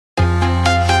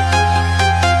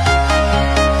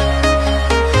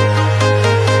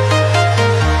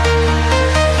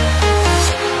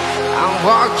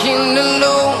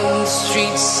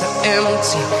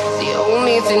reality. The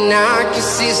only thing I can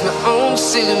see is my own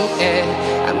silhouette.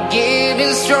 I'm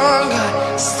getting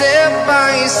stronger, step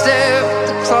by step.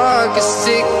 The clock is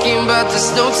ticking, but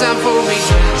there's no time for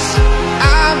regrets.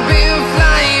 I've been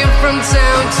flying from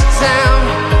town to town,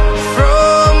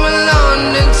 from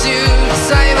London to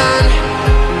Taiwan.